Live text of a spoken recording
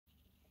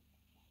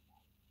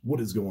What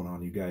is going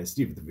on, you guys?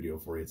 Steve with the video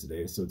for you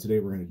today. So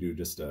today we're going to do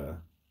just a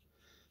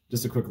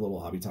quick little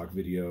hobby talk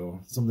video,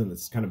 something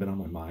that's kind of been on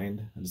my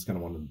mind. I just kind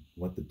of want to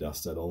let the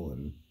dust settle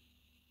and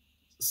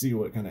see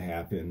what kind of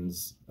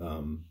happens.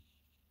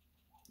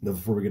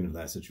 Before we get into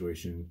that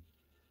situation,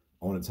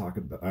 I want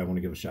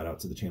to give a shout out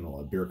to the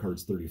channel Beer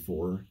Cards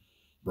 34,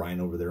 Brian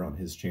over there on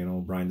his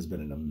channel. Brian has been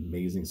an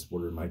amazing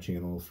supporter of my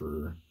channel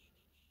for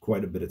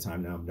quite a bit of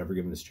time now. I've never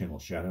given his channel a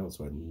shout out,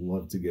 so I'd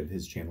love to give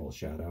his channel a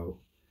shout out.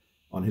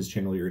 On his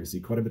channel, you're going to see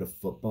quite a bit of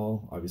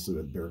football, obviously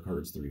with Bear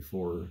Cards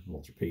 34,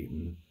 Walter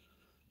Payton,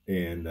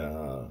 and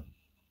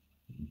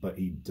but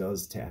he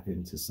does tap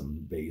into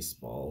some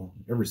baseball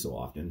every so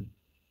often.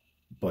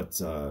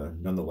 But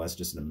nonetheless,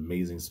 just an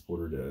amazing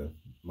supporter to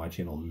my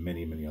channel,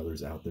 many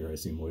others out there. I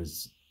see him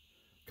always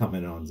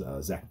comment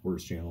on Zach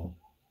Porter's channel.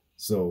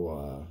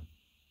 So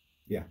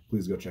yeah,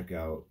 please go check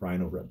out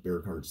Brian over at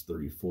Bear Cards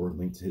 34.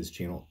 Link to his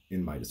channel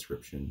in my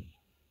description.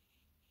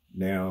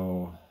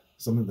 Now,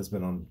 something that's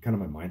been on kind of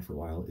my mind for a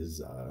while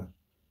is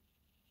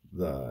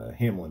the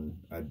Hamlin.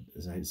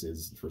 Is how you say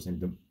his first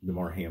name,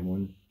 Damar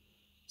Hamlin.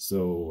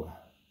 So,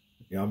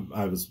 yeah,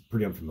 I was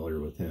pretty unfamiliar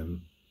with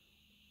him,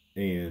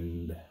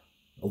 and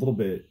a little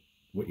bit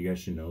what you guys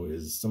should know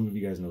is, some of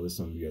you guys know this,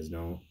 some of you guys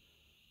don't.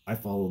 I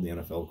follow the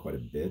NFL quite a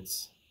bit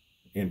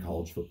and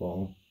college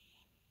football.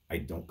 I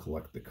don't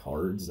collect the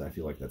cards. I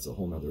feel like that's a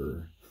whole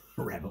nother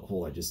rabbit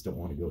hole I just don't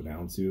want to go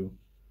down to.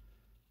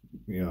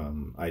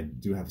 I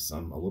do have a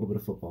little bit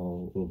of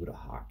football, a little bit of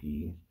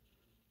hockey,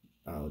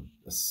 a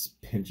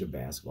pinch of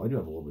basketball. I do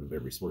have a little bit of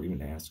every sport, even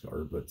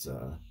NASCAR, but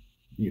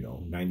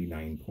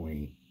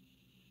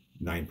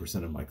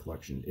 99.9% of my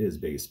collection is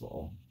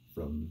baseball,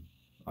 from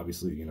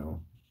obviously,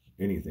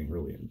 anything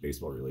really in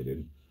baseball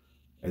related.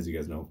 As you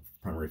guys know,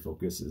 primary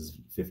focus is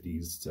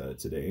 50s to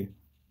today.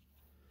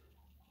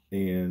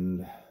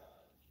 And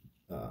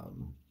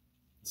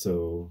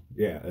so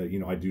yeah,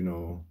 I do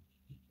know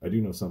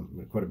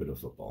quite a bit of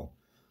football.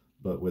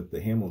 But with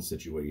the Hamlin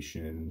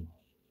situation,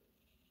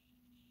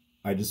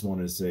 I just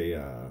want to say,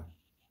 I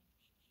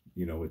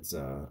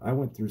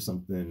went through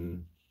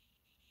something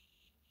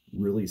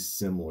really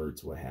similar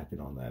to what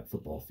happened on that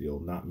football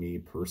field. Not me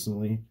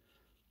personally,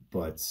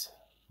 but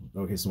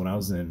okay. So when I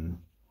was in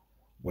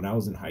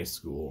high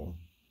school,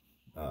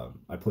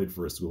 I played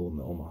for a school in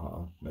the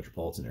Omaha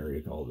metropolitan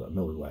area called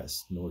Millard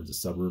West. Millard's a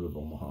suburb of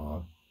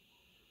Omaha.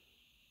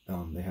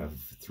 They have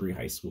 3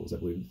 high schools. I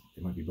believe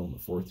they might be building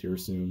the 4th here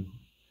soon.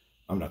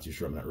 I'm not too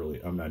sure.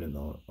 I'm not in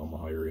the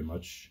Omaha area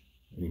much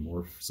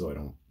anymore, so I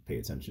don't pay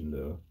attention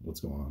to what's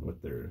going on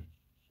with the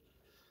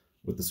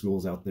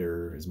schools out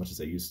there as much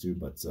as I used to.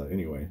 But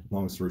anyway,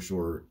 long story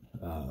short,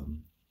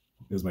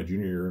 it was my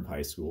junior year of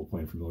high school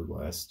playing for Millard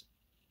West.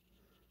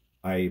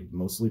 I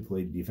mostly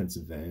played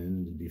defensive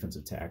end and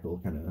defensive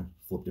tackle, kind of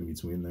flipped in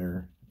between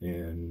there.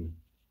 And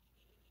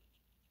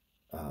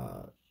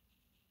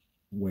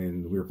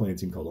when we were playing a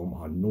team called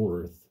Omaha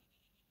North,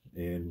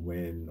 and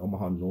when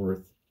Omaha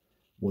North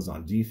was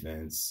on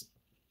defense,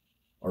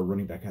 our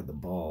running back had the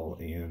ball,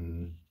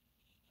 and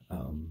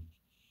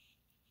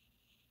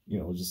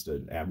just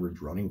an average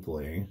running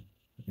play.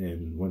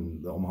 And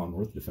when the Omaha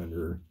North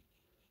defender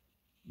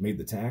made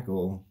the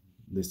tackle,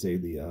 they say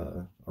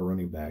our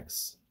running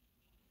back's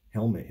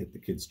helmet hit the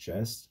kid's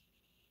chest,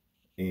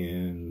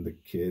 and the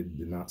kid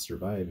did not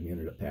survive, and he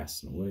ended up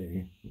passing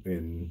away.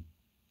 And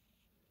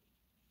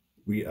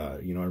we I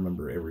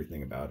remember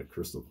everything about it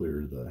crystal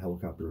clear. The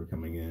helicopter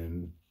coming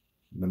in,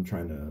 them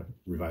trying to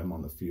revive him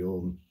on the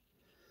field.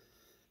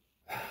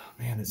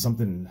 Man, it's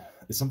something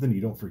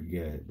you don't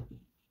forget.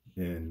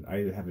 And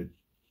I have it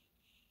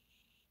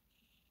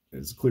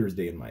as clear as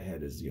day in my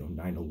head as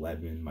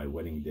 9/11, my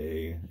wedding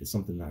day. It's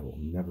something I will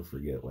never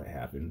forget what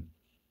happened.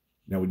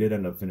 Now, we did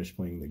end up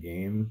playing the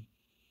game,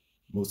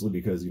 mostly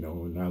because,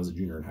 when I was a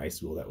junior in high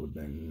school, that would have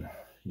been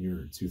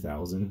year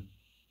 2000.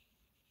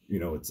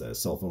 It's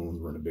cell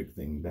phones weren't a big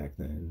thing back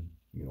then.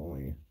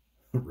 Only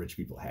rich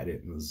people had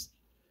it. And it was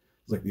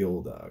like the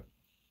old,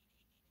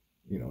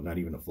 not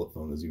even a flip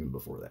phone. It was even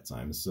before that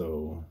time.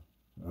 So,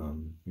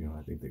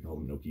 I think they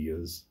called them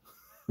Nokias.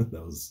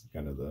 That was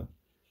kind of the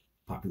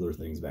popular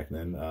things back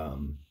then.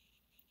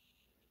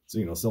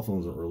 So, cell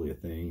phones were really a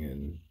thing,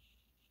 and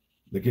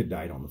the kid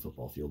died on the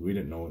football field. We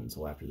didn't know it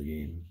until after the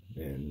game.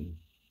 And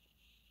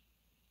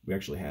we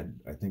actually had,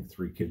 I think,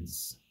 3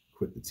 kids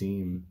quit the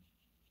team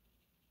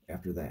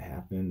after that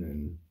happened.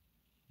 And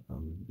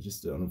it's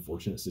just an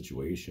unfortunate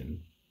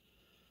situation.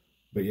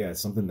 But yeah,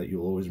 it's something that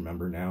you'll always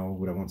remember. Now,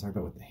 what I want to talk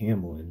about with the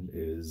Hamlin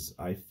is,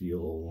 I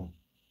feel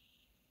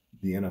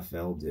the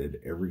NFL did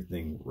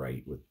everything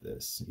right with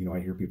this. I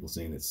hear people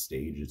saying it's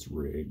staged, it's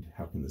rigged.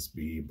 How can this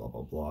be? Blah,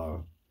 blah,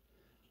 blah.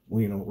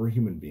 Well, we're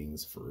human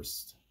beings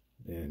first.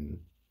 And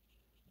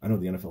I know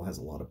the NFL has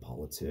a lot of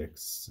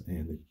politics,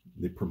 and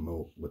they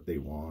promote what they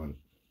want.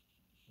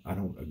 I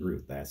don't agree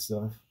with that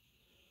stuff.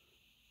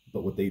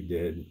 But what they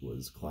did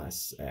was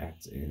class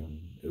act,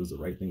 and it was the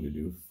right thing to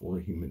do for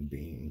a human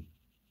being.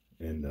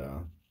 And,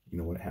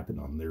 what happened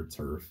on their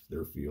turf,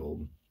 their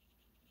field.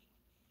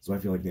 So I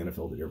feel like the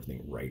NFL did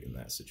everything right in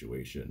that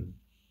situation.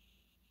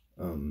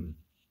 Um,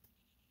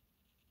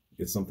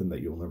 it's something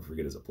that you'll never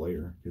forget as a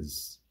player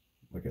because,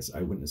 like I said,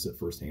 I witnessed it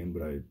firsthand,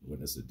 but I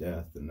witnessed a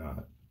death and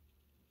not,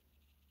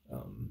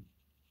 um,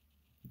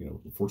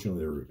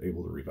 fortunately they were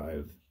able to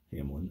revive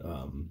Hamlin.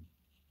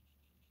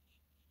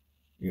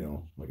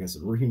 Like I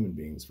said, we're human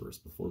beings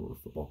first before we're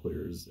football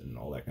players and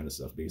all that kind of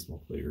stuff.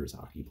 Baseball players,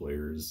 hockey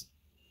players,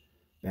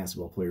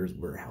 basketball players,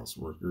 warehouse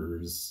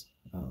workers,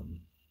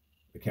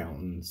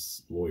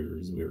 accountants,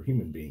 lawyers. We were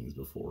human beings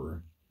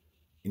before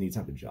any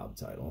type of job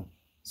title.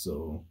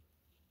 So,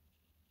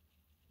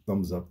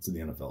 thumbs up to the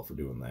NFL for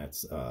doing that.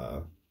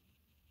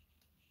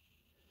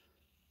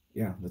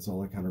 Yeah, that's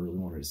all I kind of really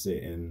wanted to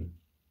say. And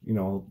I'm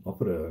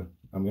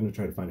going to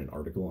try to find an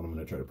article, and I'm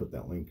going to try to put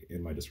that link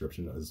in my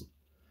description as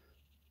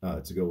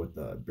to go with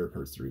Bear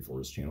Cards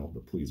 34's channel.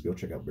 But please go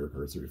check out Bear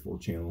Cards 34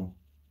 channel.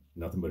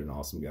 Nothing but an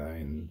awesome guy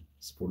and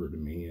supporter to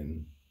me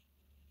and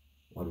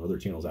a lot of other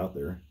channels out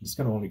there. Just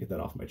kind of want to get that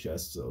off my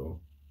chest. So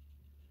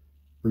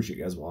appreciate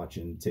you guys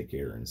watching. Take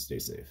care and stay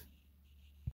safe.